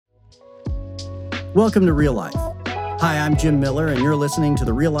Welcome to Real Life. Hi, I'm Jim Miller, and you're listening to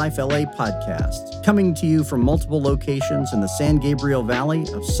the Real Life LA podcast, coming to you from multiple locations in the San Gabriel Valley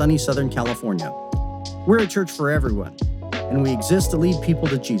of sunny Southern California. We're a church for everyone, and we exist to lead people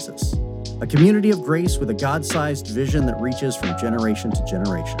to Jesus, a community of grace with a God-sized vision that reaches from generation to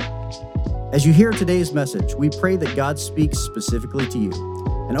generation. As you hear today's message, we pray that God speaks specifically to you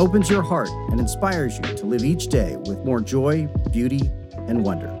and opens your heart and inspires you to live each day with more joy, beauty, and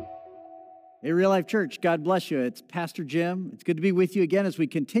wonder. Hey, Real Life Church, God bless you. It's Pastor Jim. It's good to be with you again as we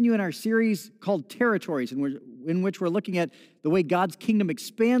continue in our series called Territories, in which we're looking at the way God's kingdom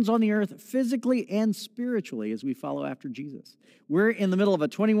expands on the earth physically and spiritually as we follow after Jesus. We're in the middle of a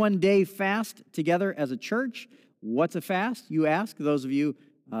 21-day fast together as a church. What's a fast, you ask, those of you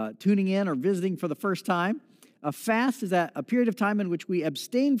tuning in or visiting for the first time? A fast is a period of time in which we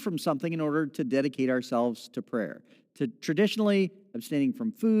abstain from something in order to dedicate ourselves to prayer. Traditionally, abstaining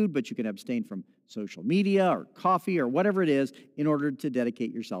from food, but you can abstain from social media or coffee or whatever it is in order to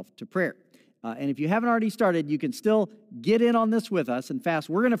dedicate yourself to prayer. And if you haven't already started, you can still get in on this with us and fast.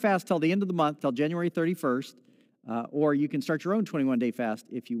 We're going to fast till the end of the month, till January 31st, or you can start your own 21-day fast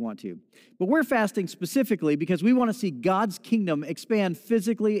if you want to. But we're fasting specifically because we want to see God's kingdom expand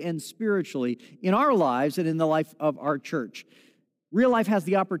physically and spiritually in our lives and in the life of our church. Real Life has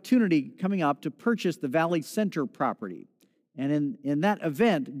the opportunity coming up to purchase the Valley Center property. And in that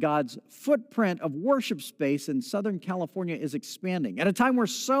event, God's footprint of worship space in Southern California is expanding at a time where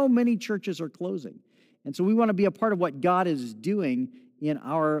so many churches are closing. And so we want to be a part of what God is doing in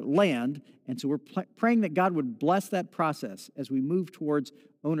our land. And so we're praying that God would bless that process as we move towards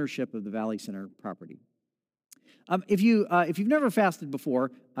ownership of the Valley Center property. If you've never fasted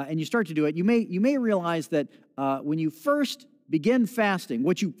before and you start to do it, you may realize that when you first begin fasting,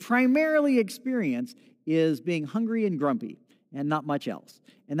 what you primarily experience is being hungry and grumpy and not much else.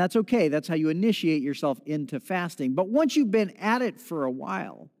 And that's okay. That's how you initiate yourself into fasting. But once you've been at it for a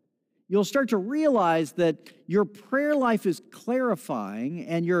while, you'll start to realize that your prayer life is clarifying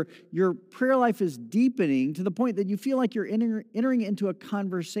and your prayer life is deepening to the point that you feel like you're entering into a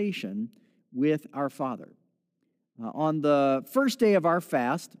conversation with our Father. On the first day of our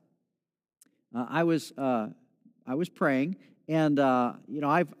fast, I was praying. And,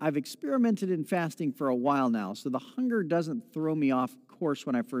 I've experimented in fasting for a while now, so the hunger doesn't throw me off course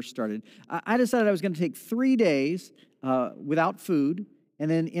when I first started. I decided I was going to take 3 days without food and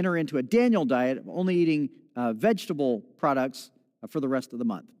then enter into a Daniel diet of only eating vegetable products for the rest of the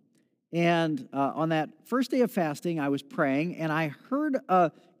month. And on that first day of fasting, I was praying, and I heard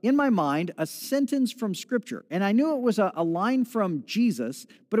in my mind a sentence from Scripture. And I knew it was a line from Jesus,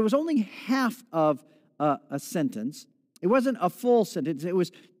 but it was only half of a sentence. It wasn't a full sentence. It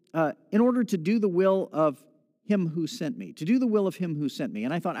was in order to do the will of him who sent me, to do the will of him who sent me.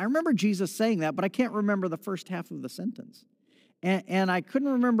 And I thought, I remember Jesus saying that, but I can't remember the first half of the sentence. And I couldn't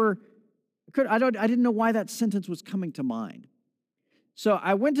remember, I didn't know why that sentence was coming to mind. So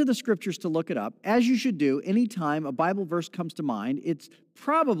I went to the Scriptures to look it up. As you should do, anytime a Bible verse comes to mind, it's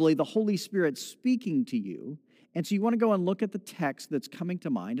probably the Holy Spirit speaking to you. And so you want to go and look at the text that's coming to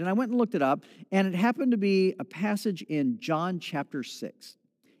mind. And I went and looked it up, and it happened to be a passage in John chapter 6,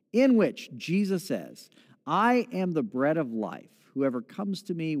 in which Jesus says, "I am the bread of life. Whoever comes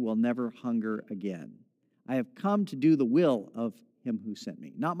to me will never hunger again. I have come to do the will of him who sent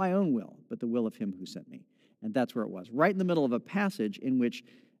me." Not my own will, but the will of him who sent me. And that's where it was, right in the middle of a passage in which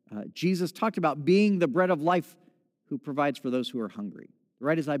Jesus talked about being the bread of life who provides for those who are hungry,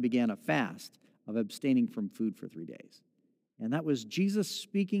 right as I began a fast of abstaining from food for 3 days. And that was Jesus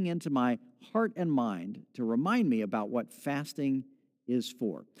speaking into my heart and mind to remind me about what fasting is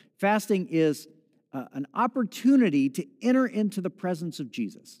for. Fasting is an opportunity to enter into the presence of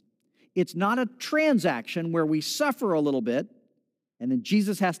Jesus. It's not a transaction where we suffer a little bit and then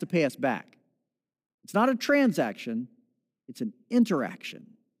Jesus has to pay us back. It's not a transaction, it's an interaction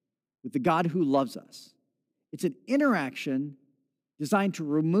with the God who loves us. It's an interaction designed to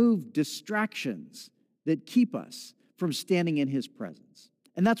remove distractions that keep us from standing in his presence.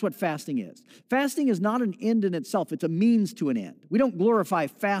 And that's what fasting is. Fasting is not an end in itself. It's a means to an end. We don't glorify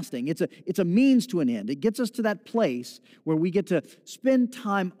fasting. It's a means to an end. It gets us to that place where we get to spend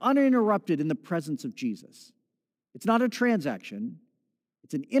time uninterrupted in the presence of Jesus. It's not a transaction.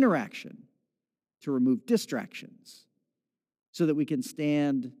 It's an interaction to remove distractions so that we can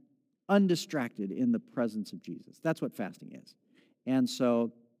stand undistracted in the presence of Jesus. That's what fasting is. And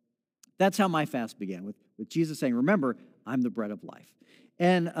so that's how my fast began, with Jesus saying, "Remember, I'm the bread of life."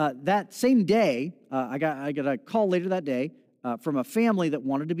 And that same day, I got a call later that day from a family that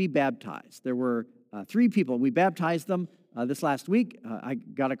wanted to be baptized. There were 3 people, and we baptized them this last week. I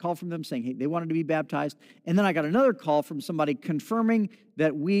got a call from them saying, hey, they wanted to be baptized. And then I got another call from somebody confirming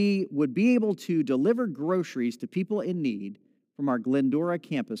that we would be able to deliver groceries to people in need from our Glendora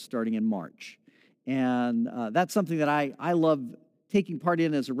campus starting in March. And that's something that I love taking part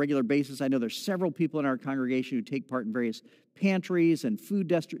in as a regular basis. I know there's several people in our congregation who take part in various pantries and food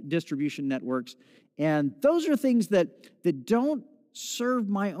distribution networks. And those are things that don't serve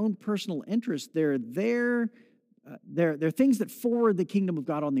my own personal interest. They're things that forward the kingdom of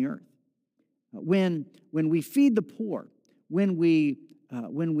God on the earth. When we feed the poor, when we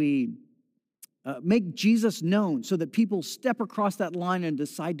make Jesus known so that people step across that line and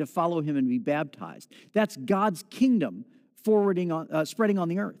decide to follow him and be baptized, that's God's kingdom spreading on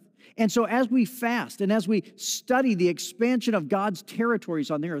the earth. And so as we fast and as we study the expansion of God's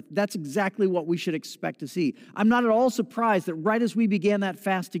territories on the earth, that's exactly what we should expect to see. I'm not at all surprised that right as we began that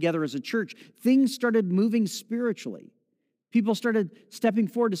fast together as a church, things started moving spiritually. People started stepping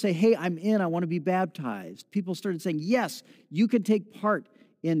forward to say, hey, I'm in, I want to be baptized. People started saying, yes, you can take part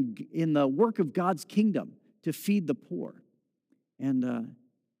in the work of God's kingdom to feed the poor.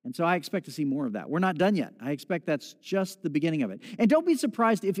 And so I expect to see more of that. We're not done yet. I expect that's just the beginning of it. And don't be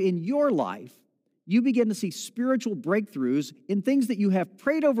surprised if in your life you begin to see spiritual breakthroughs in things that you have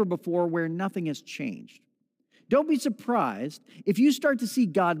prayed over before where nothing has changed. Don't be surprised if you start to see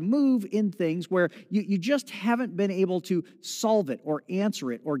God move in things where you just haven't been able to solve it or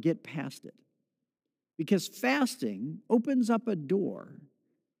answer it or get past it. Because fasting opens up a door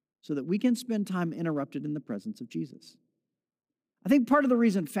so that we can spend time interrupted in the presence of Jesus. I think part of the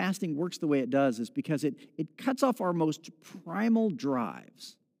reason fasting works the way it does is because it cuts off our most primal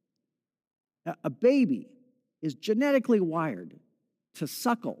drives. A baby is genetically wired to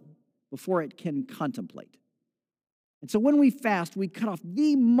suckle before it can contemplate. And so when we fast, we cut off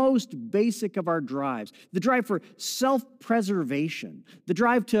the most basic of our drives, the drive for self-preservation, the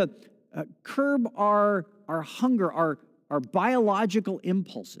drive to curb our hunger, our biological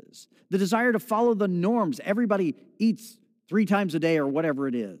impulses, the desire to follow the norms. Everybody eats 3 times a day or whatever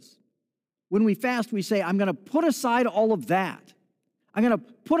it is. When we fast, we say, I'm going to put aside all of that. I'm going to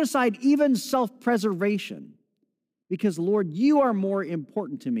put aside even self-preservation because, Lord, you are more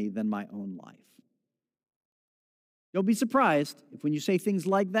important to me than my own life. Don't be surprised if when you say things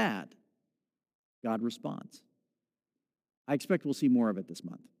like that, God responds. I expect we'll see more of it this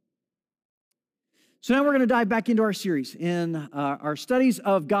month. So now we're going to dive back into our series in our studies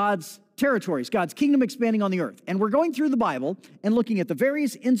of God's territories, God's kingdom expanding on the earth. And we're going through the Bible and looking at the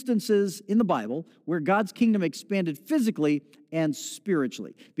various instances in the Bible where God's kingdom expanded physically and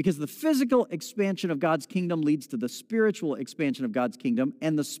spiritually. Because the physical expansion of God's kingdom leads to the spiritual expansion of God's kingdom,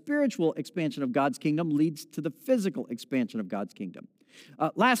 and the spiritual expansion of God's kingdom leads to the physical expansion of God's kingdom.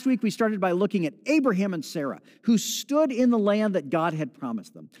 Last week, we started by looking at Abraham and Sarah, who stood in the land that God had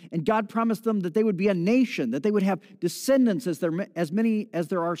promised them. And God promised them that they would be a nation, that they would have descendants as many as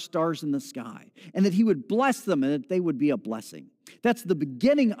there are stars in the sky, and that he would bless them and that they would be a blessing. That's the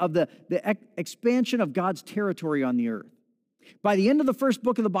beginning of the expansion of God's territory on the earth. By the end of the first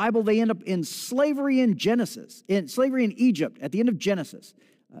book of the Bible, they end up in slavery in slavery in Egypt at the end of Genesis.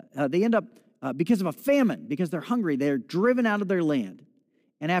 They end up because of a famine, because they're hungry, they're driven out of their land.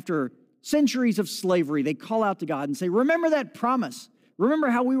 And after centuries of slavery, they call out to God and say, remember that promise. Remember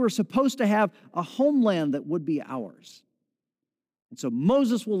how we were supposed to have a homeland that would be ours. And so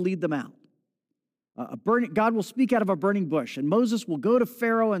Moses will lead them out. God will speak out of a burning bush, and Moses will go to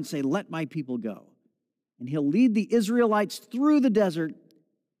Pharaoh and say, let my people go. And he'll lead the Israelites through the desert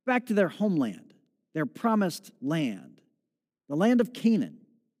back to their homeland, their promised land, the land of Canaan.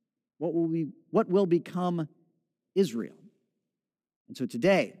 What will become Israel. And so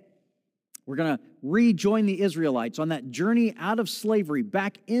today, we're going to rejoin the Israelites on that journey out of slavery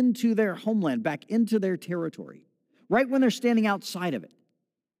back into their homeland, back into their territory, right when they're standing outside of it.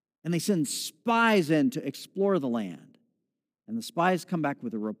 And they send spies in to explore the land. And the spies come back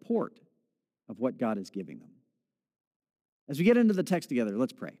with a report of what God is giving them. As we get into the text together,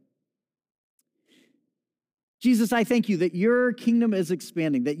 let's pray. Jesus, I thank you that your kingdom is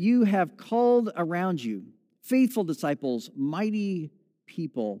expanding, that you have called around you faithful disciples, mighty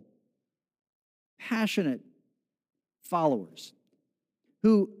people, passionate followers,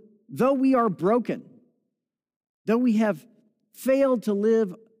 who, though we are broken, though we have failed to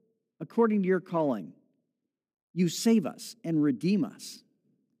live according to your calling, you save us and redeem us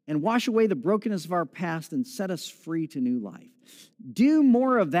and wash away the brokenness of our past and set us free to new life. Do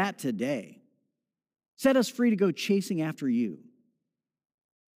more of that today. Set us free to go chasing after you.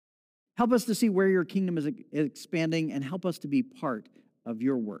 Help us to see where your kingdom is expanding and help us to be part of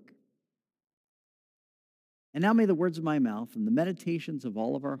your work. And now may the words of my mouth and the meditations of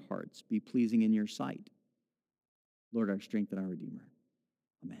all of our hearts be pleasing in your sight, Lord, our strength and our Redeemer.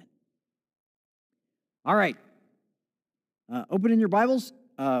 Amen. All right. Open in your Bibles,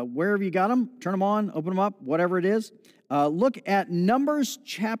 wherever you got them, turn them on, open them up, whatever it is. Look at Numbers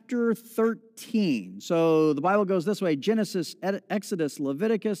chapter 13. So the Bible goes this way: Genesis, Exodus,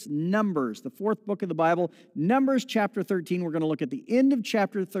 Leviticus, Numbers, the fourth book of the Bible. Numbers chapter 13. We're going to look at the end of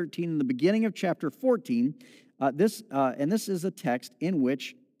chapter 13 and the beginning of chapter 14. This is a text in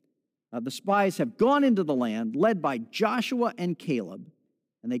which the spies have gone into the land led by Joshua and Caleb,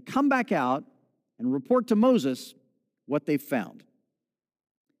 and they come back out and report to Moses what they found.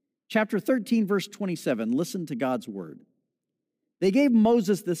 Chapter 13, verse 27, listen to God's word. They gave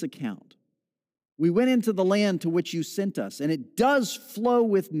Moses this account. We went into the land to which you sent us, and it does flow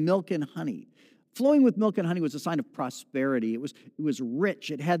with milk and honey. Flowing with milk and honey was a sign of prosperity. It was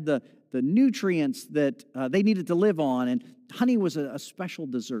rich. It had the nutrients that they needed to live on, and honey was a special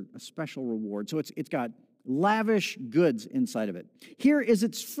dessert, a special reward. So it's got lavish goods inside of it. Here is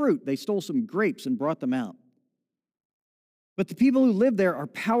its fruit. They stole some grapes and brought them out. But the people who live there are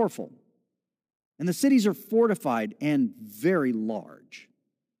powerful, and the cities are fortified and very large.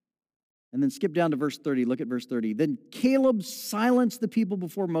 And then skip down to verse 30. Look at verse 30. Then Caleb silenced the people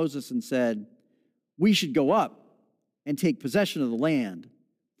before Moses and said, we should go up and take possession of the land,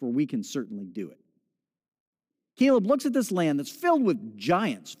 for we can certainly do it. Caleb looks at this land that's filled with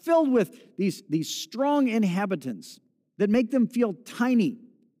giants, filled with these strong inhabitants that make them feel tiny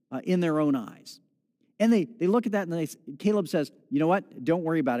in their own eyes. And they look at that and Caleb says, you know what? Don't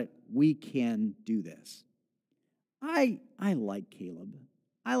worry about it. We can do this. I like Caleb.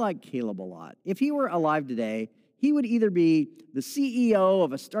 I like Caleb a lot. If he were alive today, he would either be the CEO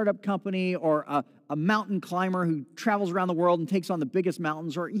of a startup company or a mountain climber who travels around the world and takes on the biggest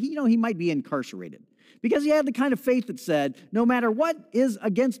mountains, or he might be incarcerated. Because he had the kind of faith that said, no matter what is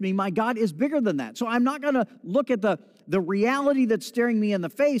against me, my God is bigger than that. So I'm not going to look at the reality that's staring me in the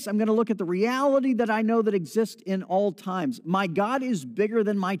face. I'm going to look at the reality that I know that exists in all times. My God is bigger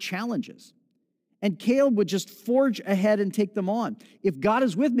than my challenges. And Caleb would just forge ahead and take them on. If God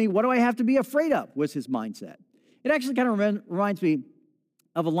is with me, what do I have to be afraid of, was his mindset. It actually kind of reminds me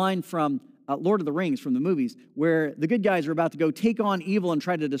of a line from Lord of the Rings, from the movies, where the good guys are about to go take on evil and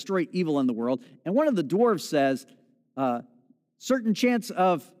try to destroy evil in the world. And one of the dwarves says, certainty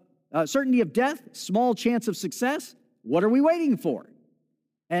of death, small chance of success. What are we waiting for?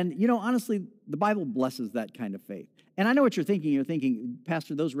 And, honestly, the Bible blesses that kind of faith. And I know what you're thinking. You're thinking,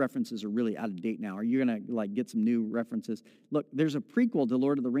 Pastor, those references are really out of date now. Are you going to get some new references? Look, there's a prequel to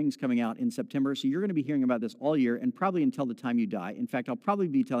Lord of the Rings coming out in September, so you're going to be hearing about this all year and probably until the time you die. In fact, I'll probably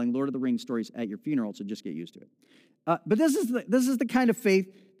be telling Lord of the Rings stories at your funeral, so just get used to it. But this is the kind of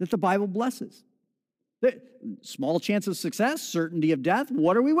faith that the Bible blesses. Small chance of success, certainty of death.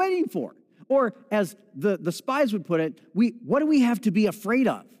 What are we waiting for? Or as the spies would put it, what do we have to be afraid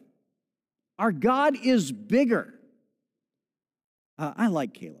of? Our God is bigger. I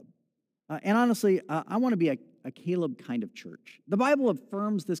like Caleb. And honestly, I want to be a Caleb kind of church. The Bible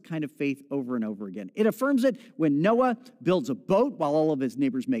affirms this kind of faith over and over again. It affirms it when Noah builds a boat while all of his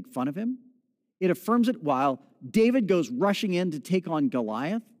neighbors make fun of him. It affirms it while David goes rushing in to take on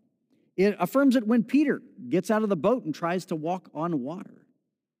Goliath. It affirms it when Peter gets out of the boat and tries to walk on water.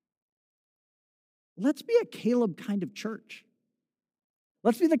 Let's be a Caleb kind of church.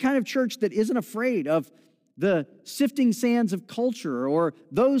 Let's be the kind of church that isn't afraid of the sifting sands of culture or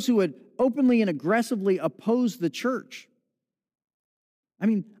those who would openly and aggressively oppose the church. I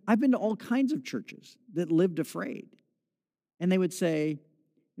mean, I've been to all kinds of churches that lived afraid. And they would say,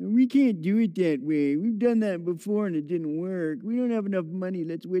 we can't do it that way. We've done that before and it didn't work. We don't have enough money.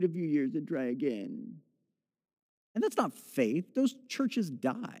 Let's wait a few years and try again. And that's not faith. Those churches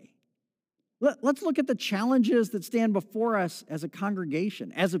die. Let's look at the challenges that stand before us as a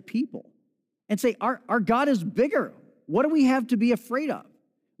congregation, as a people, and say, our God is bigger. What do we have to be afraid of?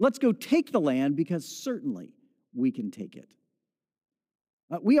 Let's go take the land because certainly we can take it.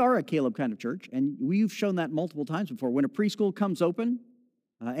 We are a Caleb kind of church, and we've shown that multiple times before. When a preschool comes open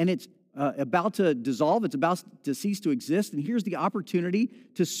and it's about to dissolve, it's about to cease to exist, and here's the opportunity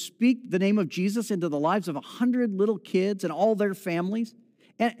to speak the name of Jesus into the lives of 100 little kids and all their families.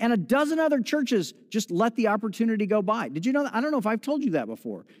 And a dozen other churches just let the opportunity go by. Did you know that? I don't know if I've told you that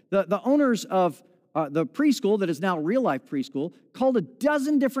before. The owners of the preschool that is now Real Life Preschool called a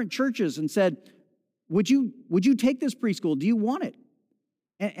dozen different churches and said, would you take this preschool? Do you want it?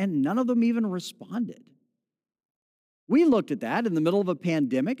 And none of them even responded. We looked at that in the middle of a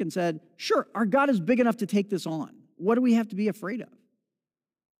pandemic and said, sure, our God is big enough to take this on. What do we have to be afraid of?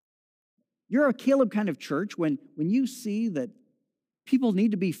 You're a Caleb kind of church when you see that people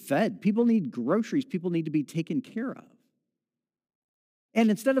need to be fed, people need groceries, people need to be taken care of. And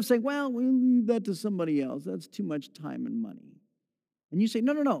instead of saying, well, we'll leave that to somebody else, that's too much time and money. And you say,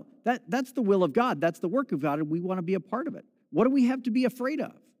 no, that's the will of God, that's the work of God, and we want to be a part of it. What do we have to be afraid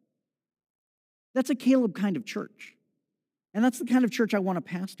of? That's a Caleb kind of church. And that's the kind of church I want to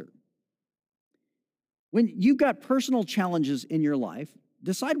pastor. When you've got personal challenges in your life,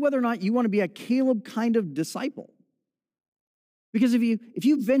 decide whether or not you want to be a Caleb kind of disciple. Because if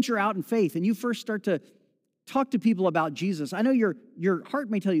you venture out in faith and you first start to talk to people about Jesus, I know your heart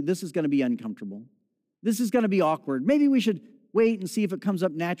may tell you this is going to be uncomfortable. This is going to be awkward. Maybe we should wait and see if it comes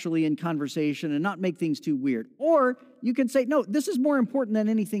up naturally in conversation and not make things too weird. Or you can say, no, this is more important than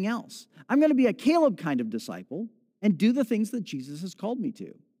anything else. I'm going to be a Caleb kind of disciple and do the things that Jesus has called me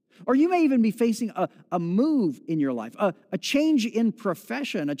to. Or you may even be facing a move in your life, a change in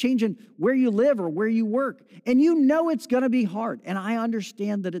profession, a change in where you live or where you work. And you know it's going to be hard. And I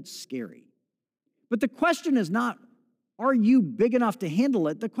understand that it's scary. But the question is not, are you big enough to handle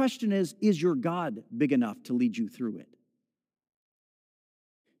it? The question is your God big enough to lead you through it?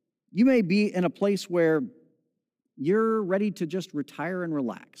 You may be in a place where you're ready to just retire and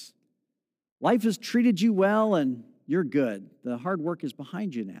relax. Life has treated you well and you're good. The hard work is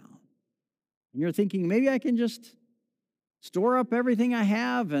behind you now. And you're thinking, maybe I can just store up everything I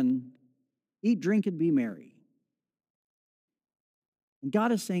have and eat, drink, and be merry. And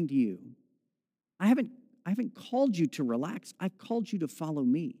God is saying to you, I haven't called you to relax. I've called you to follow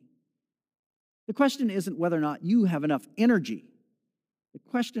me. The question isn't whether or not you have enough energy. The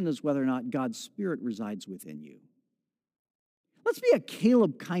question is whether or not God's Spirit resides within you. Let's be a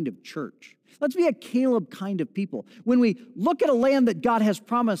Caleb kind of church. Let's be a Caleb kind of people. When we look at a land that God has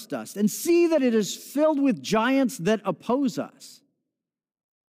promised us and see that it is filled with giants that oppose us,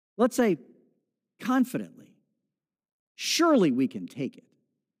 let's say confidently, surely we can take it.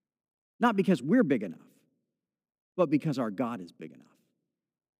 Not because we're big enough, but because our God is big enough.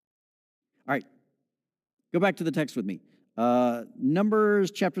 All right, go back to the text with me.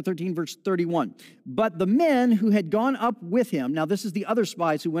 Numbers chapter 13, verse 31. But the men who had gone up with him, now this is the other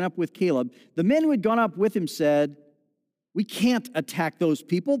spies who went up with Caleb, the men who had gone up with him said, we can't attack those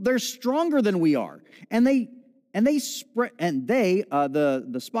people. They're stronger than we are. The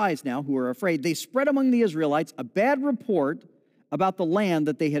spies now who are afraid, they spread among the Israelites a bad report about the land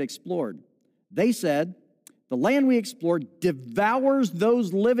that they had explored. They said, the land we explored devours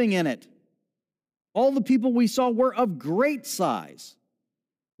those living in it. All the people we saw were of great size.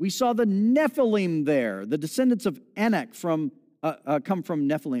 We saw the Nephilim there. The descendants of Anak come from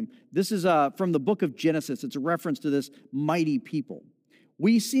Nephilim. This is from the book of Genesis. It's a reference to this mighty people.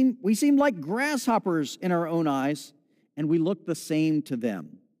 We seem like grasshoppers in our own eyes, and we look the same to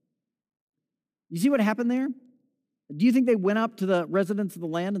them. You see what happened there? Do you think they went up to the residents of the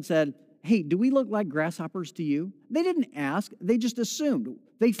land and said, hey, do we look like grasshoppers to you? They didn't ask. They just assumed.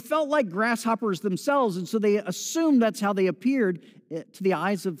 They felt like grasshoppers themselves, and so they assumed that's how they appeared to the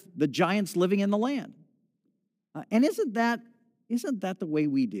eyes of the giants living in the land. And isn't that the way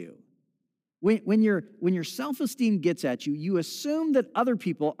we do? When your self-esteem gets at you, you assume that other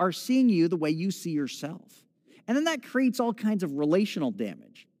people are seeing you the way you see yourself. And then that creates all kinds of relational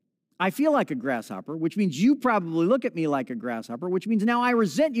damage. I feel like a grasshopper, which means you probably look at me like a grasshopper, which means now I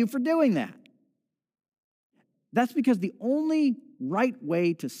resent you for doing that. That's because the only right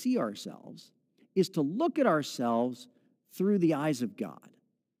way to see ourselves is to look at ourselves through the eyes of God.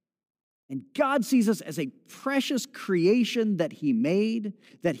 And God sees us as a precious creation that He made,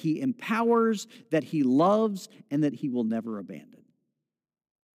 that He empowers, that He loves, and that He will never abandon.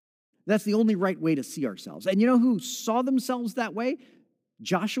 That's the only right way to see ourselves. And you know who saw themselves that way?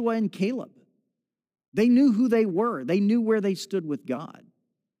 Joshua and Caleb. They knew who they were. They knew where they stood with God.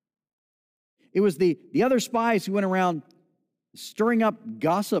 It was the other spies who went around stirring up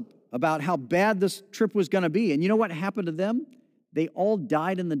gossip about how bad this trip was going to be. And you know what happened to them? They all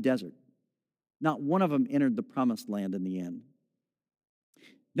died in the desert. Not one of them entered the promised land in the end.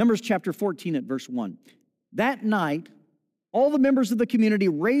 Numbers chapter 14 at verse 1. That night, all the members of the community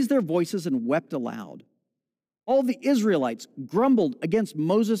raised their voices and wept aloud. All the Israelites grumbled against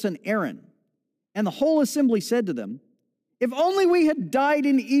Moses and Aaron, and the whole assembly said to them, if only we had died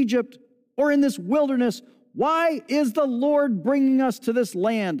in Egypt or in this wilderness, why is the Lord bringing us to this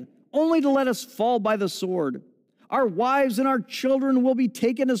land, only to let us fall by the sword? Our wives and our children will be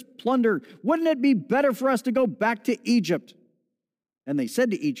taken as plunder. Wouldn't it be better for us to go back to Egypt? And they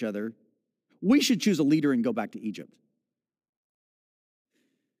said to each other, we should choose a leader and go back to Egypt.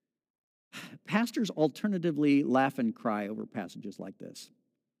 Pastors alternatively laugh and cry over passages like this.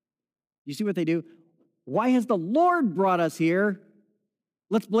 You see what they do? Why has the Lord brought us here?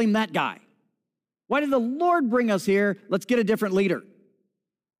 Let's blame that guy. Why did the Lord bring us here? Let's get a different leader.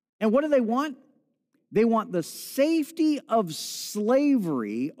 And what do they want? They want the safety of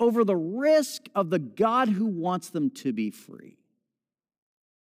slavery over the risk of the God who wants them to be free.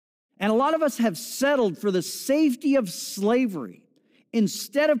 And a lot of us have settled for the safety of slavery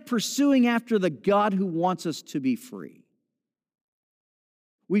instead of pursuing after the God who wants us to be free.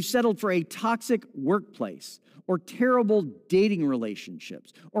 We've settled for a toxic workplace or terrible dating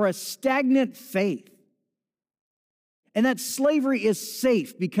relationships or a stagnant faith. And that slavery is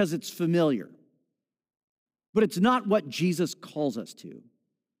safe because it's familiar. But it's not what Jesus calls us to.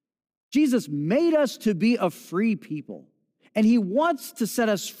 Jesus made us to be a free people, and he wants to set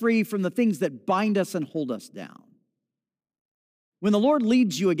us free from the things that bind us and hold us down. When the Lord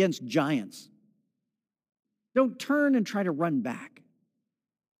leads you against giants, don't turn and try to run back.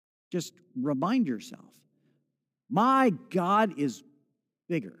 Just remind yourself, my God is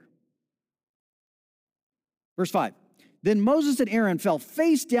bigger. Verse 5. Then Moses and Aaron fell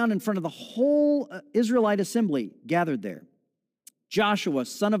face down in front of the whole Israelite assembly gathered there. Joshua,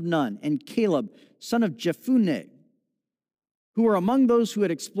 son of Nun, and Caleb, son of Jephunneh, who were among those who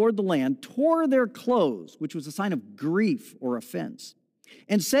had explored the land, tore their clothes, which was a sign of grief or offense,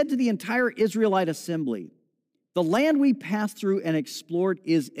 and said to the entire Israelite assembly, the land we passed through and explored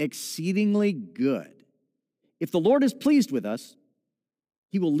is exceedingly good. If the Lord is pleased with us,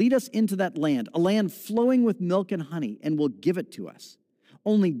 he will lead us into that land, a land flowing with milk and honey, and will give it to us.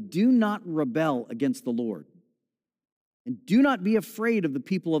 Only do not rebel against the Lord. And do not be afraid of the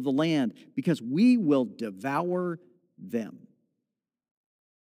people of the land, because we will devour them.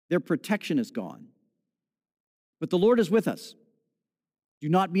 Their protection is gone. But the Lord is with us. Do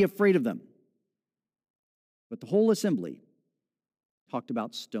not be afraid of them. But the whole assembly talked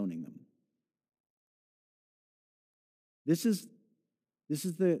about stoning them. This is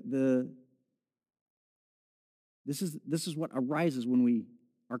what arises when we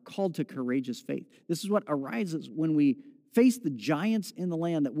are called to courageous faith. This is what arises when we face the giants in the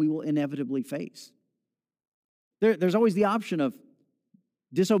land that we will inevitably face. There's always the option of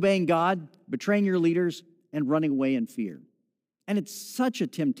disobeying God, betraying your leaders, and running away in fear. And it's such a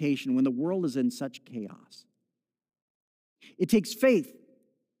temptation when the world is in such chaos. It takes faith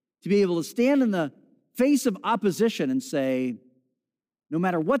to be able to stand in the face of opposition and say, no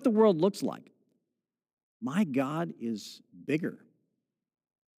matter what the world looks like, my God is bigger.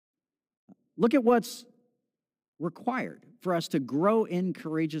 Look at what's required for us to grow in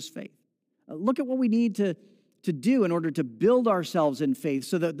courageous faith. Look at what we need to do in order to build ourselves in faith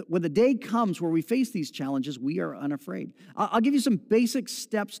so that when the day comes where we face these challenges, we are unafraid. I'll give you some basic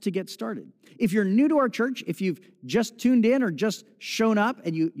steps to get started. If you're new to our church, if you've just tuned in or just shown up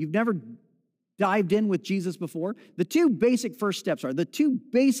and you've never dived in with Jesus before, the two basic first steps are, the two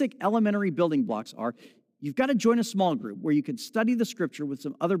basic elementary building blocks are, you've got to join a small group where you can study the scripture with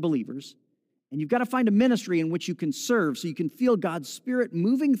some other believers, and you've got to find a ministry in which you can serve so you can feel God's Spirit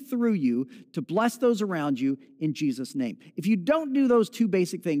moving through you to bless those around you in Jesus' name. If you don't do those two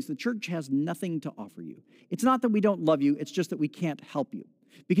basic things, the church has nothing to offer you. It's not that we don't love you, it's just that we can't help you.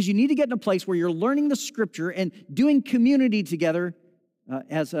 Because you need to get in a place where you're learning the scripture and doing community together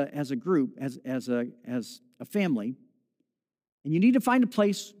as a group, as a family, and you need to find a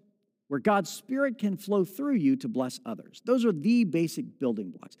place where God's Spirit can flow through you to bless others. Those are the basic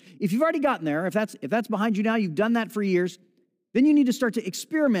building blocks. If you've already gotten there, if that's behind you now, you've done that for years, then you need to start to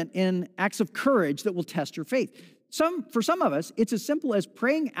experiment in acts of courage that will test your faith. For some of us, it's as simple as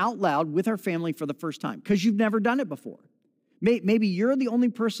praying out loud with our family for the first time because you've never done it before. Maybe you're the only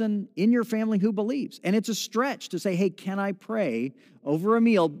person in your family who believes, and it's a stretch to say, hey, can I pray over a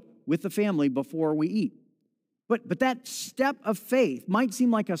meal with the family before we eat? But that step of faith might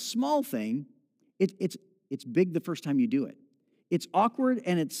seem like a small thing. It's big the first time you do it. It's awkward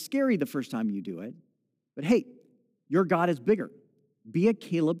and it's scary the first time you do it. But hey, your God is bigger. Be a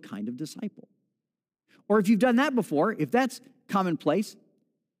Caleb kind of disciple. Or if you've done that before, if that's commonplace,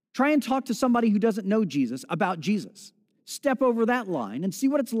 try and talk to somebody who doesn't know Jesus about Jesus. Step over that line and see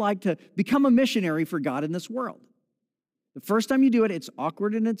what it's like to become a missionary for God in this world. The first time you do it, it's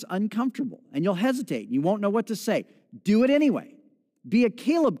awkward and it's uncomfortable, and you'll hesitate. You won't know what to say. Do it anyway. Be a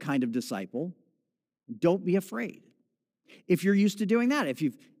Caleb kind of disciple. Don't be afraid. If you're used to doing that, if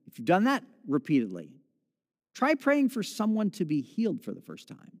you've done that repeatedly, try praying for someone to be healed for the first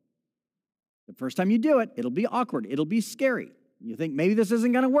time. The first time you do it, it'll be awkward. It'll be scary. You think, maybe this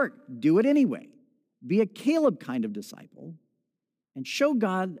isn't going to work. Do it anyway. Be a Caleb kind of disciple and show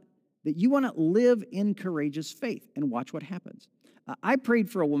God that you want to live in courageous faith and watch what happens. I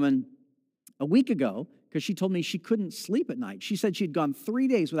prayed for a woman a week ago because she told me she couldn't sleep at night. She said she'd gone 3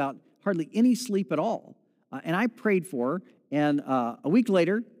 days without hardly any sleep at all. And I prayed for her. And a week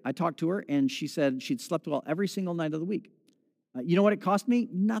later, I talked to her, and she said she'd slept well every single night of the week. You know what it cost me?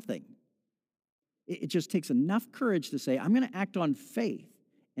 Nothing. It just takes enough courage to say, I'm going to act on faith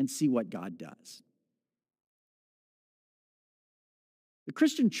and see what God does. The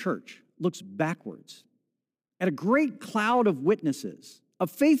Christian church looks backwards at a great cloud of witnesses,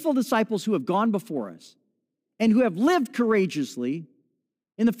 of faithful disciples who have gone before us and who have lived courageously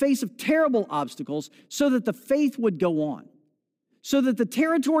in the face of terrible obstacles so that the faith would go on, so that the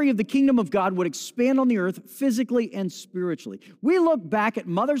territory of the kingdom of God would expand on the earth physically and spiritually. We look back at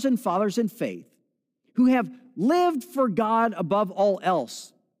mothers and fathers in faith who have lived for God above all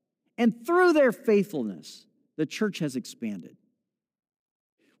else, and through their faithfulness, the church has expanded.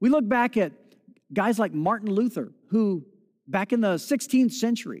 We look back at guys like Martin Luther, who back in the 16th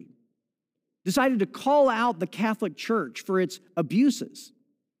century decided to call out the Catholic Church for its abuses.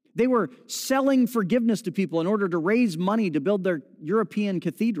 They were selling forgiveness to people in order to raise money to build their European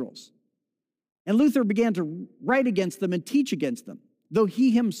cathedrals. And Luther began to write against them and teach against them, though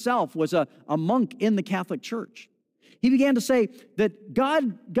he himself was a monk in the Catholic Church. He began to say that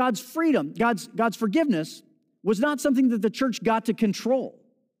God's freedom, God's forgiveness was not something that the church got to control.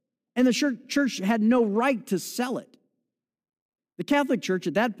 And the church had no right to sell it. The Catholic Church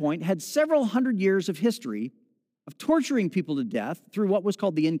at that point had several hundred years of history of torturing people to death through what was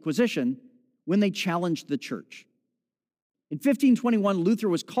called the Inquisition when they challenged the church. In 1521, Luther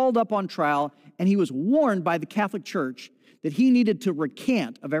was called up on trial, and he was warned by the Catholic Church that he needed to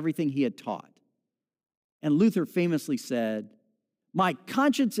recant of everything he had taught. And Luther famously said, "My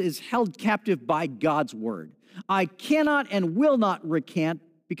conscience is held captive by God's word. I cannot and will not recant,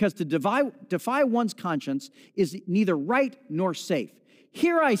 because to defy one's conscience is neither right nor safe.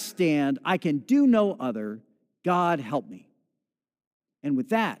 Here I stand, I can do no other. God help me." And with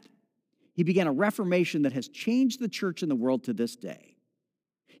that, he began a reformation that has changed the church and the world to this day.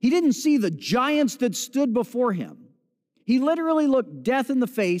 He didn't see the giants that stood before him. He literally looked death in the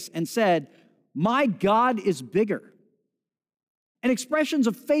face and said, "My God is bigger." And expressions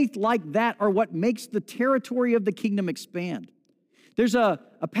of faith like that are what makes the territory of the kingdom expand. There's a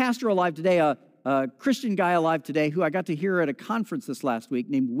pastor alive today, a Christian guy alive today, who I got to hear at a conference this last week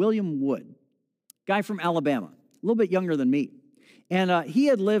named William Wood, guy from Alabama, a little bit younger than me. And he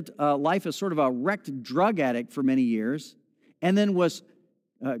had lived a life as sort of a wrecked drug addict for many years, and then was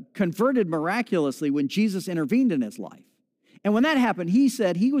converted miraculously when Jesus intervened in his life. And when that happened, he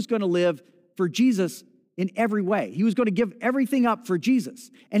said he was going to live for Jesus in every way. He was going to give everything up for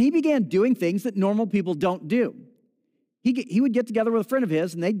Jesus. And he began doing things that normal people don't do. He would get together with a friend of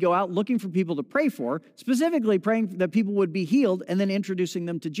his, and they'd go out looking for people to pray for, specifically praying that people would be healed and then introducing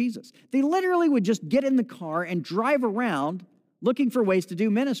them to Jesus. They literally would just get in the car and drive around looking for ways to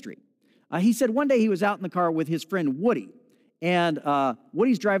do ministry. He said one day he was out in the car with his friend Woody, and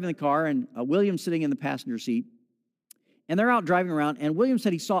Woody's driving the car, and William's sitting in the passenger seat, and they're out driving around, and William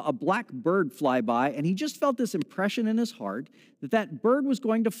said he saw a black bird fly by, and he just felt this impression in his heart that that bird was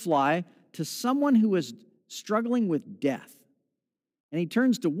going to fly to someone who was struggling with death. And he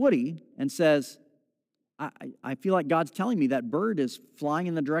turns to Woody and says, I feel like God's telling me that bird is flying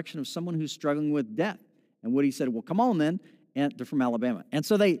in the direction of someone who's struggling with death. And Woody said, "Well, come on then." And they're from Alabama. And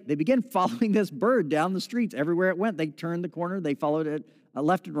so they began following this bird down the streets. Everywhere it went, they turned the corner, they followed it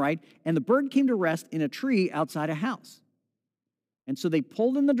left and right, and the bird came to rest in a tree outside a house. And so they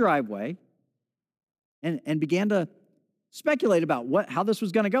pulled in the driveway and began to speculate about how this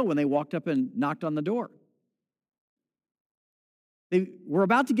was going to go when they walked up and knocked on the door. They were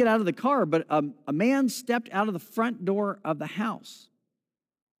about to get out of the car, but a man stepped out of the front door of the house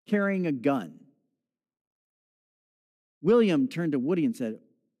carrying a gun. William turned to Woody and said,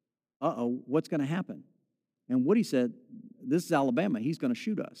 "Uh-oh, what's going to happen?" And Woody said, "This is Alabama. He's going to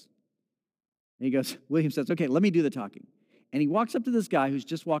shoot us." And William says, "Okay, let me do the talking." And he walks up to this guy who's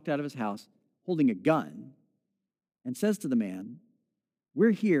just walked out of his house holding a gun and says to the man,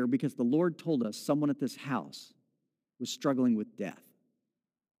 "We're here because the Lord told us someone at this house was struggling with death."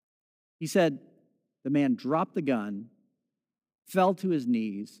 He said the man dropped the gun, fell to his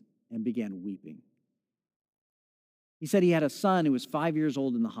knees, and began weeping. He said he had a son who was 5 years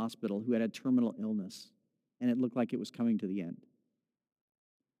old in the hospital who had a terminal illness, and it looked like it was coming to the end.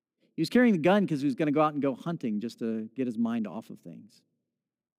 He was carrying the gun because he was going to go out and go hunting just to get his mind off of things.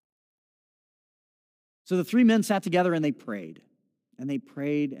 So the three men sat together and they prayed, and they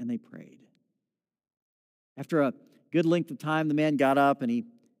prayed, and they prayed. After a good length of time, the man got up and he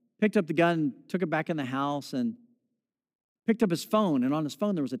picked up the gun, took it back in the house, and picked up his phone, and on his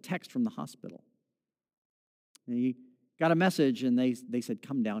phone there was a text from the hospital. And he got a message, and they said,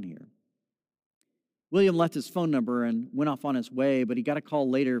 "Come down here." William left his phone number and went off on his way, but he got a call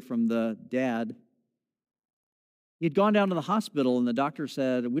later from the dad. He had gone down to the hospital, and the doctor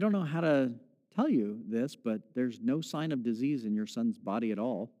said, "We don't know how to tell you this, but there's no sign of disease in your son's body at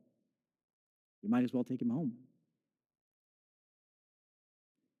all. You might as well take him home."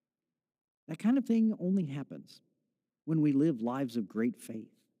 That kind of thing only happens when we live lives of great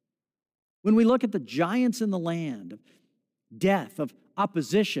faith. When we look at the giants in the land of death, of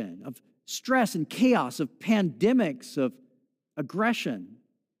opposition, of stress and chaos, of pandemics, of aggression,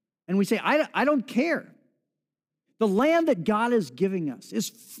 and we say, I don't care. The land that God is giving us is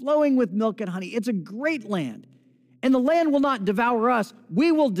flowing with milk and honey. It's a great land. And the land will not devour us.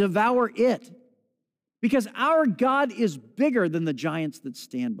 We will devour it. Because our God is bigger than the giants that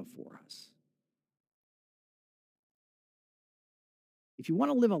stand before us. If you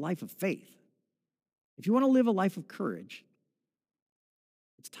want to live a life of faith, if you want to live a life of courage,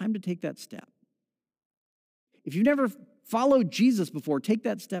 it's time to take that step. If you've never followed Jesus before, take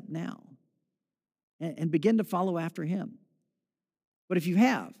that step now and begin to follow after him. But if you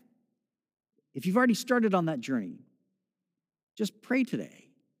have, if you've already started on that journey, just pray today.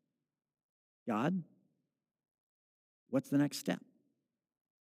 God, what's the next step?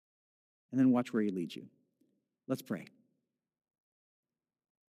 And then watch where he leads you. Let's pray.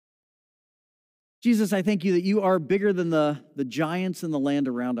 Jesus, I thank you that you are bigger than the giants in the land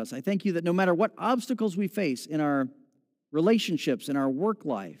around us. I thank you that no matter what obstacles we face in our relationships, in our work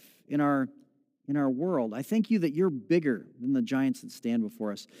life, in our world, I thank you that you're bigger than the giants that stand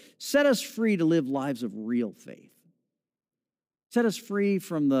before us. Set us free to live lives of real faith. Set us free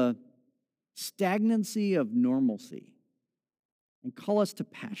from the stagnancy of normalcy and call us to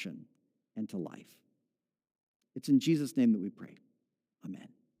passion and to life. It's in Jesus' name that we pray. Amen.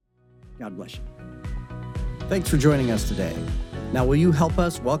 God bless you. Thanks for joining us today. Now, will you help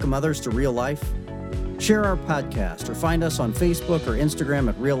us welcome others to Real Life? Share our podcast or find us on Facebook or Instagram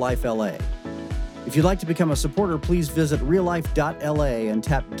at Real Life LA. If you'd like to become a supporter, please visit reallife.la and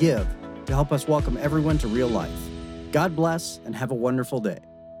tap Give to help us welcome everyone to Real Life. God bless and have a wonderful day.